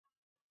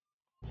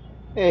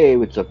Hey,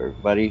 what's up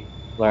everybody?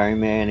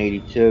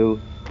 LarryMan82.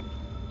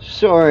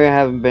 Sorry I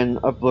haven't been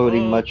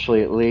uploading much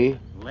lately.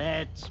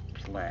 Let's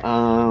play.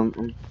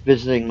 I'm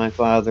visiting my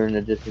father in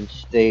a different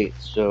state,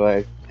 so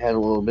I had a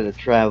little bit of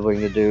traveling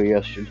to do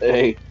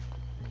yesterday.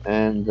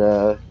 And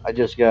I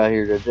just got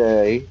here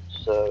today,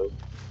 so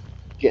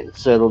getting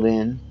settled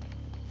in.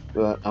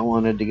 But I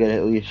wanted to get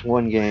at least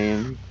one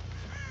game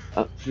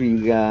up for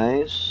you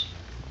guys.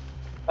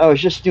 I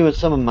was just doing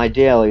some of my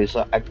dailies.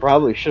 I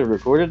probably should have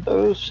recorded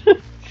those.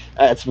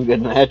 I had some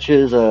good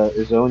matches,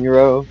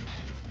 Zonero.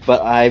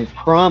 But I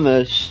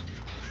promised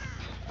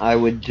I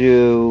would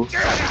do.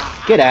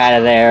 Get out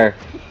of there!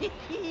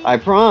 I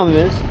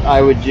promised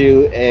I would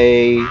do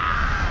a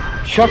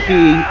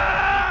Chucky.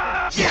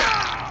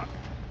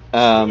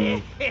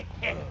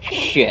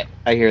 Shit,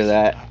 I hear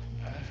that.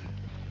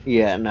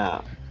 Yeah,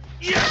 no.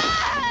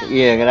 Yeah,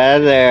 get out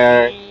of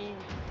there.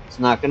 It's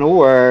not gonna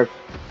work.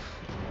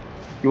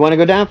 You wanna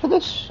go down for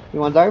this? You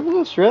wanna die for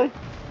this? Really?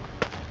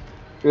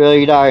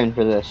 Really dying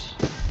for this?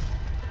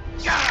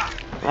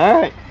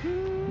 Alright.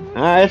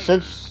 Alright,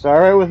 that's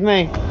alright with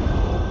me.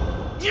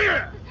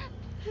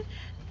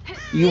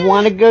 You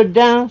wanna go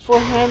down for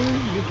him?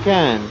 You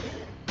can.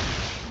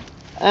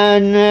 Oh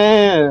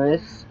no,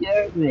 it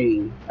scared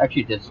me.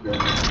 Actually, it did scare me.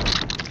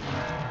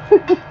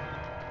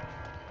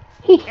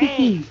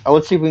 Hey, Oh,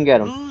 let's see if we can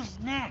get him. who's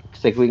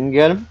next? Think we can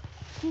get him?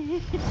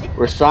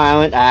 We're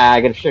silent. Ah,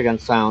 I should have gone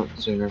silent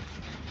sooner.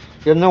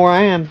 You don't know where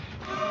I am.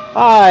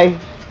 Hi,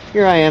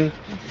 here I am.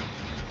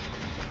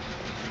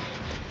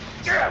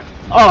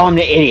 Oh, I'm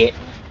the idiot.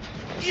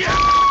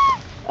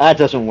 That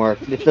doesn't work.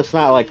 That's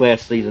not like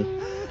last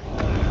season.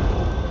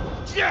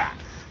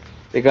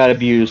 They got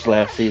abused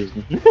last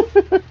season.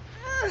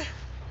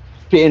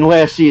 In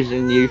last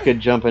season, you could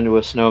jump into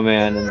a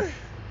snowman and...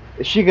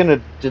 Is she gonna...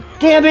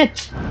 Damn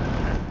it!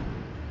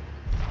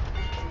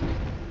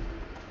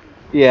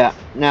 Yeah,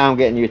 now I'm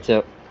getting you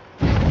too.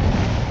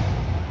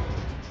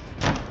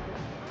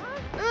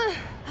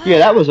 Yeah,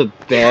 that was a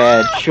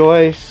bad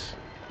choice.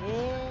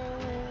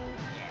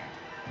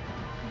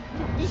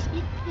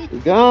 Here we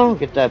go,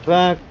 get that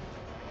back.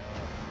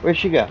 Where'd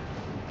she go?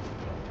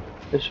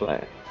 This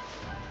way.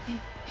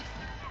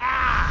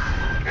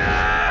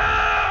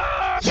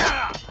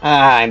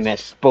 Ah, I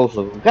missed both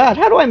of them. God,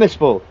 how do I miss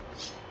both?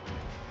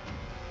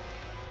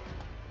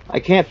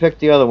 I can't pick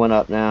the other one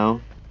up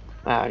now.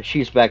 Ah,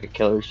 she's back at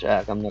Killer's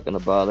Shack. I'm not gonna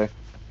bother.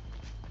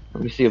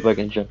 Let me see if I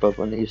can jump up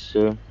on these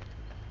two.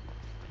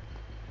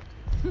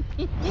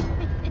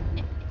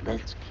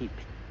 Let's keep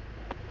it.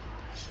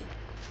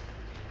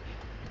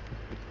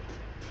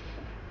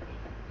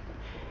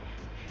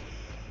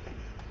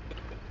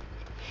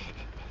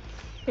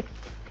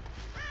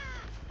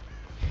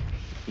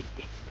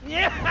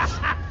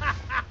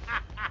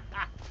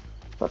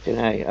 Fucking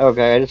hey.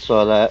 Okay, I just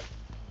saw that.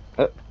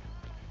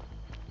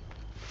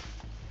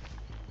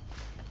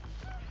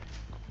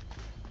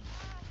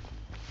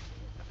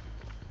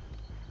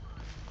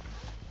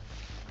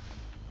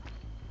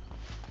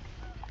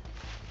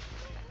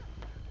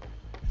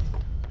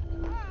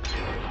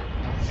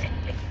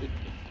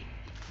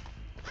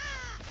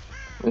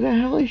 Where the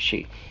hell is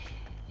she?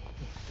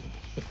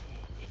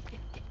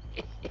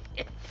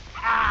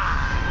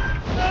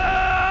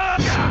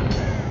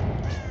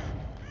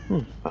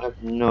 I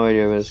have no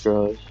idea where this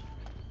girl is.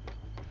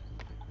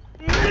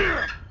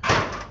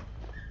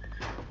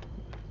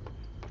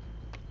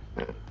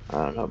 I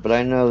don't know, but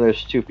I know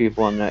there's two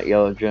people on that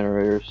yellow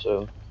generator,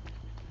 so...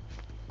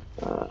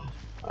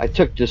 I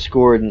took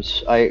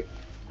Discordance. I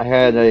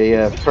had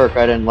a perk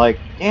I didn't like.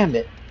 Damn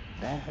it!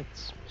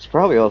 It's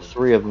probably all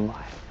three of them.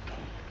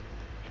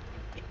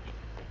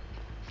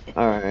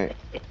 Alright.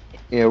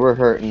 Yeah, we're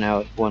hurting now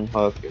with one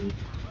hook and...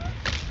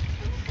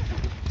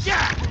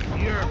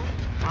 You're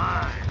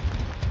mine.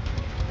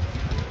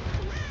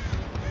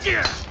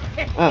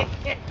 Oh.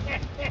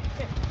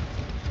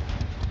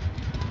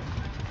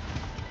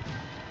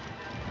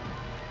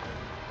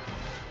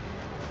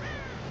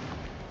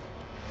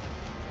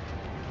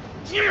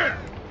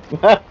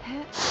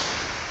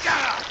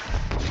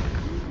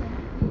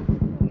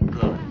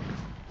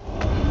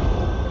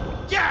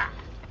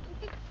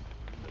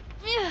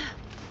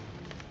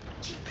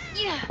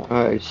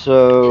 Alright,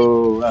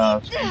 so...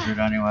 it's injured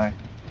anyway.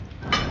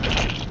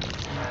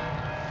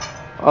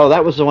 Oh,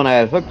 that was the one I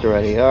had hooked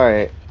already.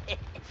 Alright.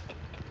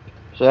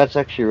 So that's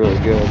actually really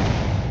good.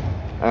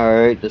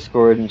 Alright,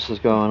 Discordance is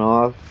going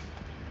off.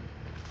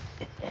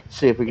 Let's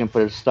see if we can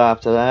put a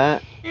stop to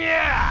that.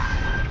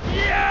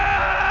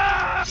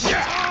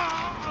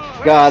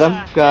 Got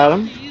him, got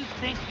him.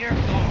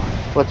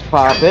 Let's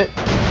pop it.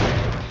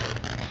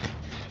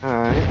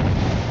 Alright.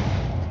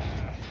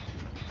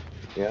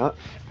 Yeah.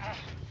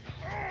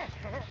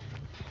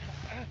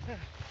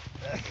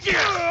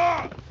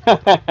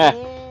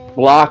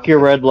 Block your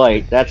red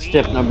light. That's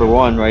tip number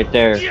one right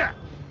there.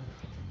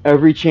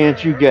 Every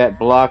chance you get,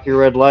 block your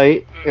red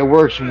light. It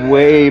works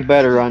way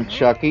better on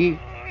Chucky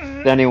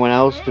than anyone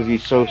else because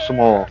he's so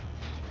small.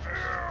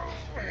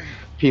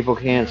 People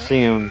can't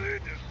see him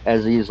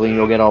as easily and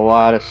you'll get a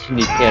lot of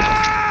sneak hits.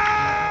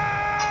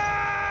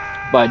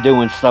 by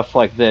doing stuff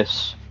like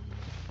this.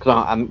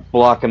 Cause I'm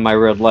blocking my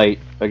red light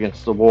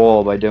against the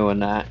wall by doing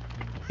that.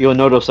 You'll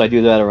notice I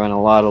do that around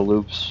a lot of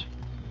loops.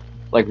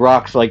 Like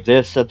rocks like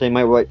this that they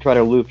might try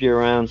to loop you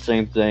around,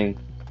 same thing.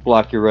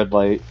 Block your red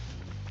light.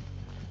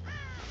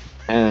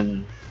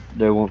 And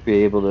they won't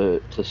be able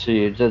to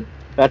see it.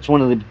 That's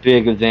one of the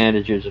big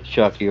advantages of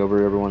Chucky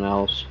over everyone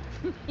else.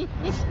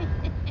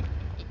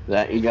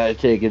 That you gotta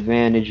take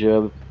advantage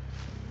of.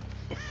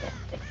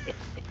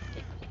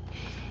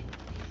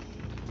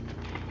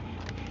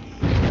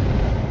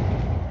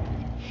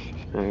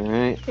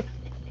 Alright.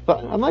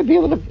 But I might be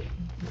able to...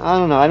 I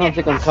don't know, I don't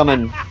think I'm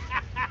coming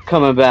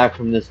back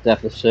from this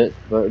deficit,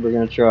 but we're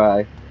gonna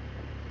try.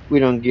 We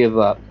don't give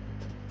up.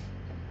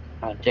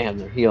 God damn,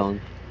 they're healing.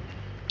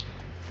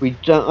 We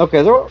don't...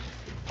 Okay, they're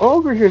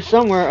over here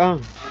somewhere.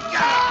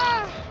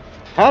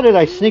 How did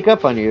I sneak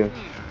up on you?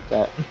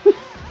 That...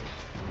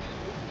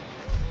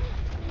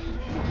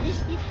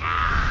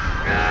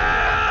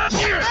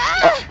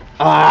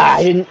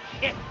 I didn't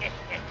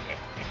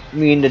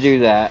mean to do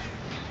that.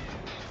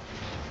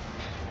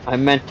 I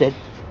meant to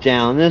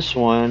down this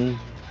one.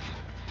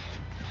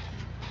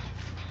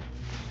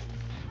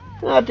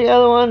 Not the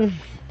other one.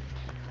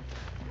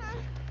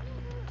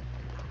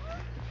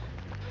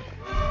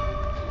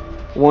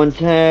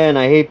 $110.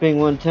 I hate being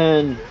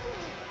 110.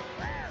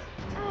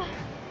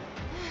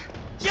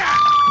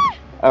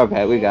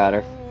 Okay, we got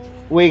her.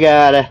 We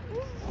got her.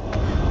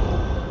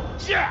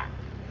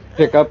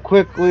 Pick up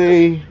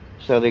quickly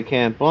so they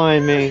can't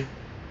blind me.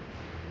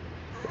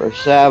 Or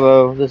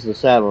Sabo. This is the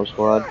Sabo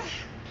squad.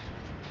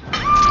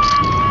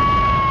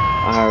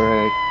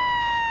 Alright.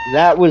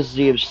 That was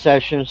the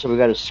obsession, so we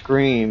got a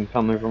scream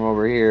coming from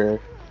over here.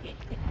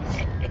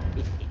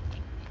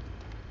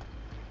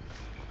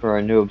 For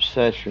our new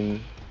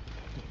obsession.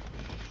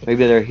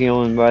 Maybe they're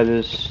healing by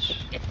this.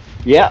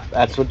 Yep,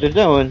 that's what they're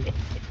doing.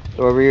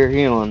 They're over here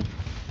healing.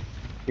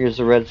 Here's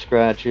the red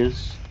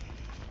scratches.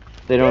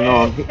 They don't know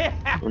I'm here.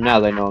 Well, now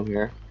they know I'm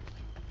here.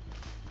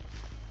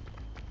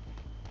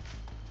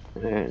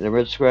 And the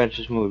red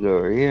scratches moved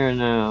over here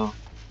now.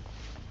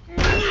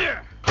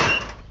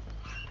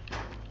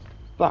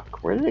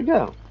 Fuck, where did they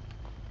go?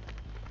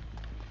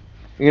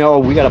 You know,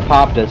 we gotta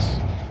pop this.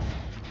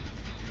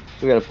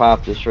 We gotta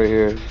pop this right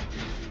here.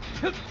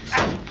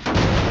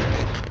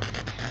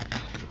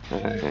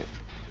 Alright.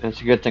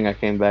 It's a good thing I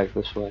came back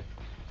this way.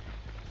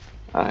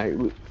 Alright,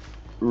 we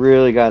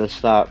really gotta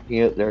stop.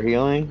 They're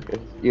healing?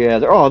 Yeah,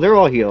 they're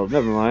all healed.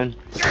 Never mind.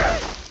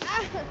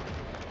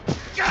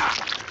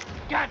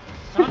 Got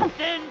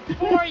something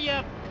for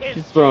you,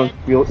 She's throwing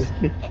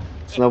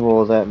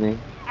snowballs at me.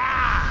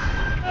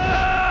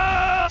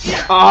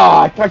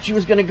 Ah, I thought she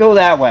was gonna go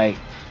that way.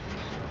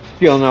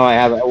 You'll know I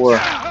have it at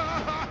work.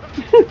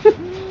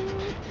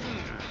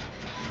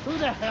 Who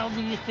the hell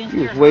do you think You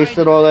you're just wasted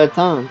hiding all that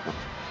time.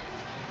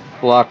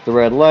 Block the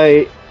red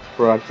light.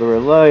 Block the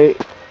red light.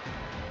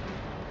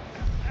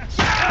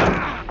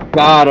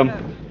 Got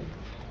him.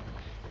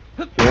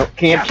 Nope,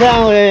 can't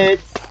tell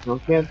it. No,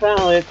 can't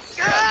tell it.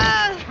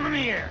 Come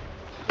here.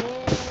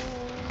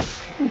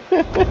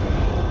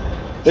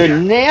 They're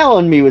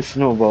nailing me with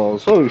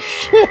snowballs. Oh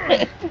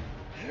shit.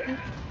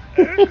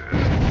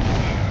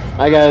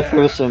 I gotta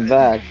throw some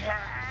back.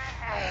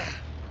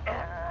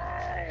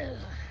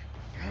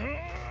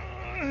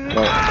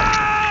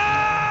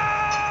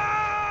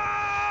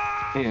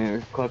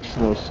 Here, collect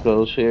snow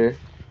skulls here.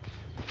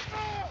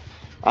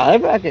 I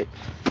back it.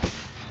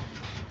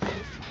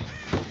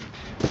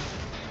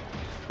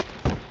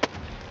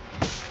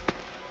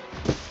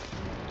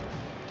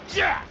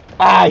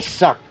 I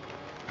suck.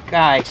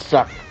 I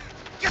suck.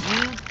 You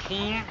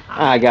can't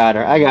I got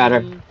her. I got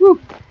her. Woo.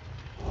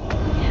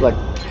 Like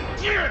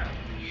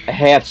a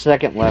half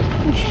second left.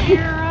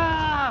 Cheer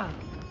up.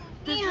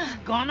 This is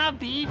gonna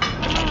be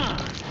fun.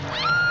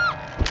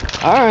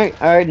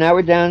 Alright, now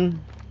we're down.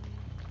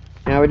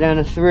 Now we're down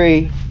to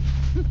 3.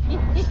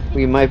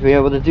 We might be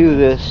able to do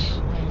this.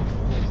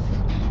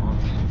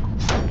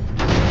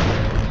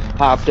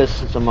 Pop this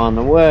since I'm on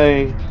the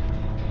way.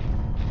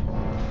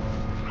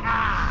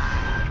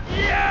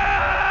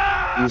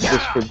 Use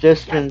this for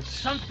distance.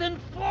 Something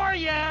for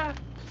ya.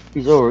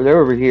 They're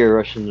over here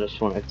rushing this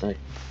one, I think.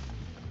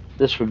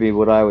 This would be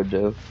what I would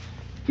do.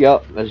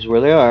 Yup, this is where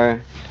they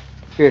are.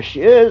 Here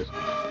she is.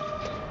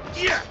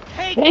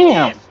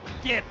 Damn!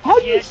 How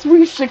do you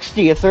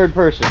 360 a third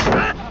person?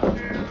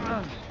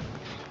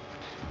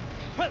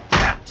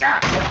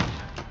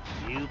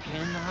 You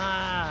can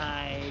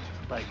hide,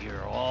 but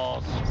you're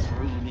all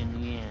screwed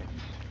in the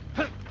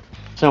end.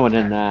 Someone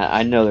in that.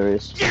 I know there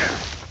is.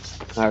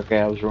 Okay,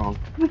 I was wrong.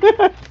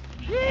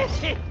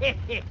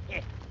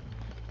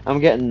 I'm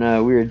getting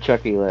a weird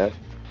Chucky laugh.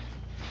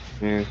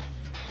 Here.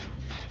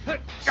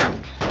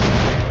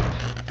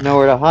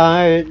 Nowhere to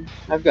hide.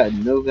 I've got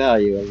no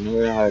value. I have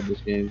nowhere to hide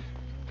this game.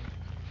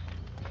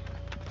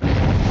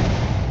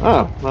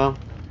 Oh, well,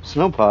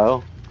 snow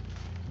pile.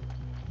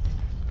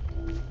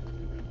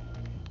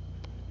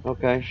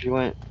 Okay, she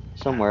went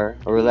somewhere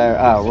over there.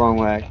 Oh, wrong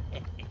way.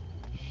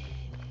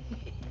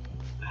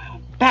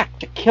 Back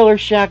to killer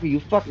shack. Are you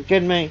fucking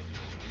kidding me?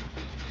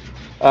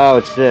 Oh,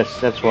 it's this.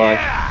 That's why.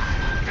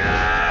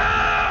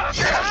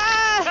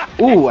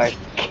 Ooh, I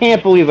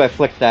can't believe I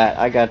flicked that.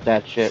 I got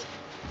that shit.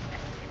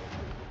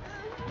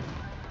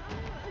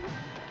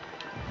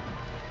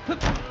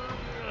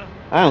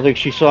 I don't think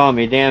she saw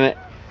me, damn it.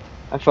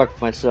 I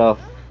fucked myself.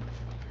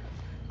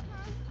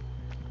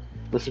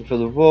 Listen for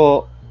the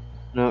vault.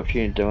 Nope, she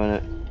ain't doing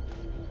it.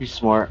 She's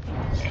smart.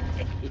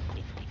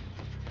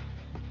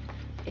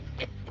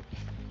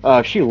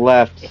 Oh, she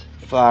left.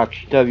 Fuck,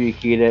 she W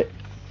keyed it.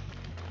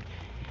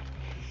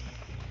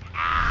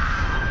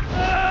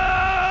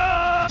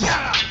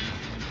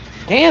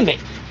 Damn it!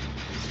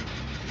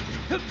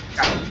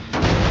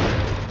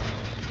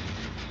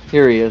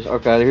 Here he is.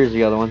 Okay, here's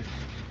the other one.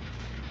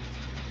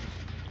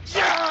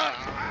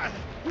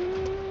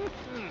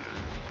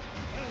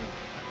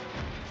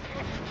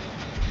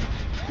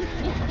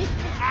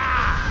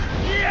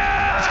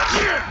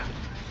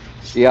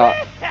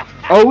 Yeah.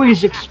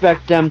 Always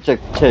expect them to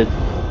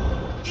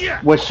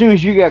as soon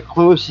as you get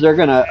close, they're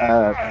gonna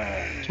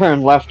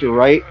turn left or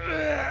right.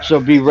 So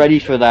be ready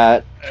for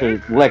that,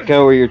 to let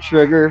go of your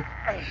trigger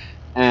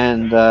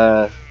and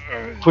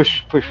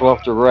push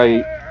left or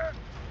right.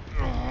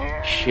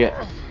 Shit.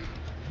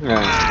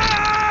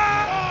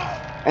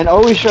 Right. And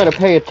always try to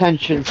pay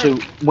attention to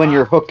when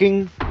you're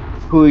hooking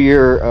who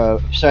your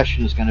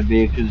obsession is gonna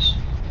be, because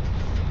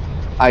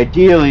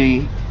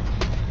ideally.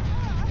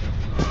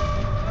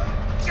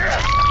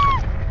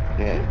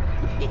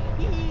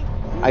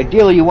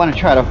 Ideally, you want to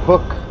try to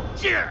hook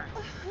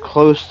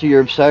close to your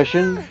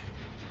obsession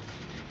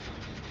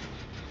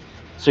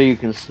so you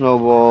can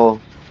snowball,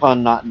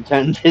 pun not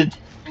intended,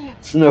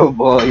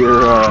 snowball your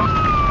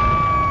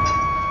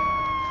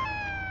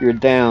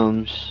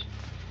downs.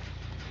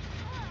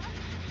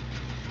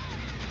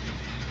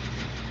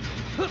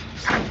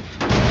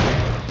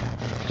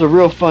 It's a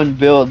real fun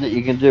build that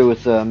you can do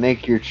with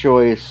Make Your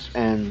Choice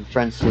and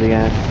Friends to the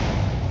End.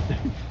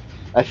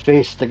 I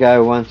faced the guy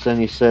once and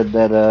he said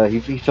that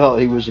he felt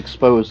he was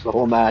exposed the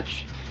whole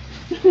match.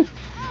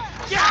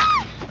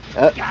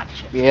 Gotcha.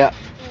 Yeah.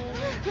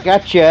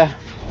 Gotcha.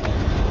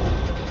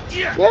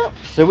 Yep.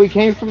 So we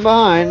came from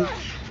behind.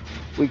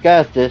 We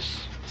got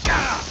this.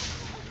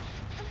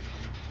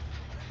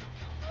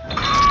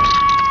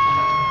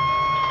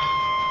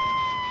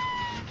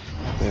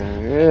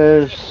 There he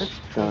is.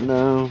 Don't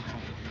know.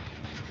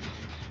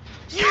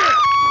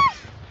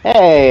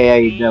 Hey, how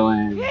you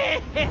doing?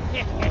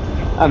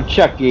 I'm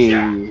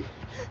Chucky.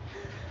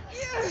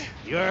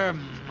 You're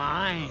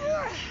mine.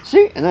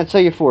 See, and that's how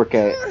you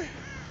 4K it.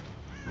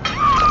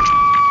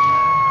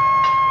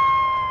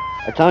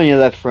 I'm telling you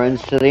that,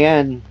 Friends to the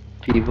End.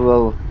 People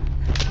will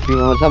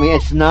tell me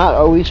it's not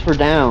always for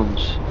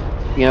downs.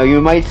 You know,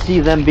 you might see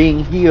them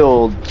being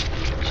healed,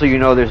 so you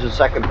know there's a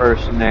second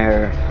person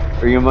there,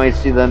 or you might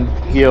see them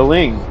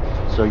healing,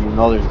 so you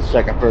know there's a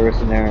second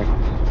person there.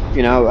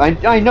 You know,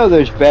 I know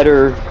there's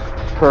better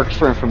perks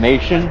for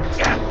information,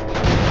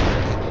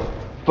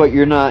 but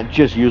you're not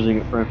just using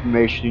it for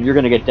information. You're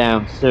gonna get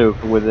downs too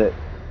with it.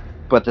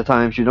 But the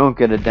times you don't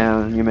get it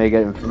down, you may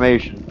get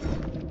information.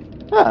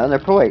 Ah, and they're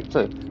polite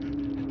too.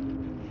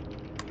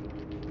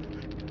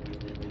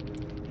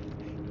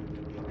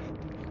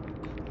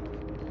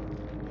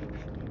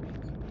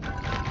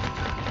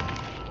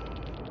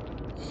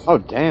 Oh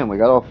damn, we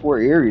got all 4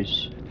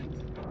 Eries.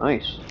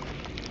 Nice.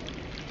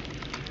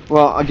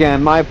 Well,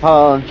 again, my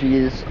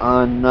apologies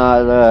on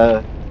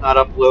not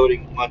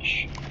uploading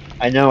much.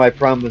 I know I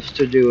promised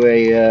to do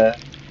a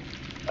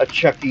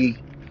Chucky,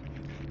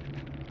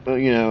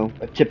 you know,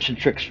 a tips and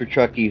tricks for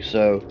Chucky,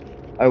 so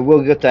I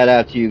will get that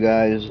out to you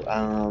guys.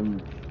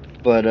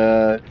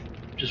 But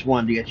just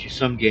wanted to get you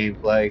some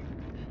gameplay,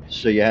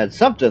 so you had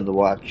something to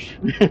watch.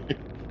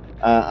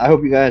 I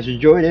hope you guys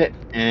enjoyed it,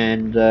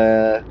 and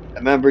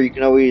remember, you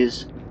can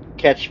always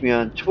catch me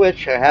on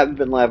Twitch. I haven't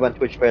been live on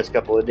Twitch the past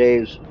couple of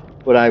days,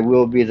 but I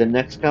will be the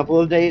next couple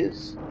of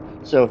days,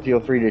 so feel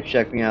free to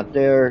check me out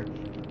there,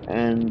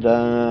 and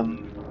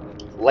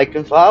like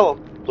and follow,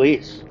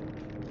 please.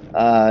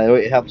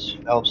 It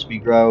helps me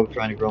grow,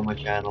 trying to grow my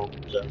channel,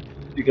 so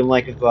if you can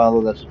like and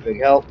follow, that's a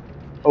big help.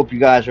 Hope you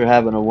guys are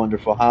having a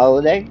wonderful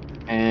holiday,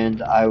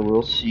 and I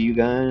will see you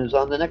guys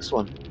on the next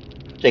one.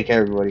 Take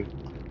care, everybody.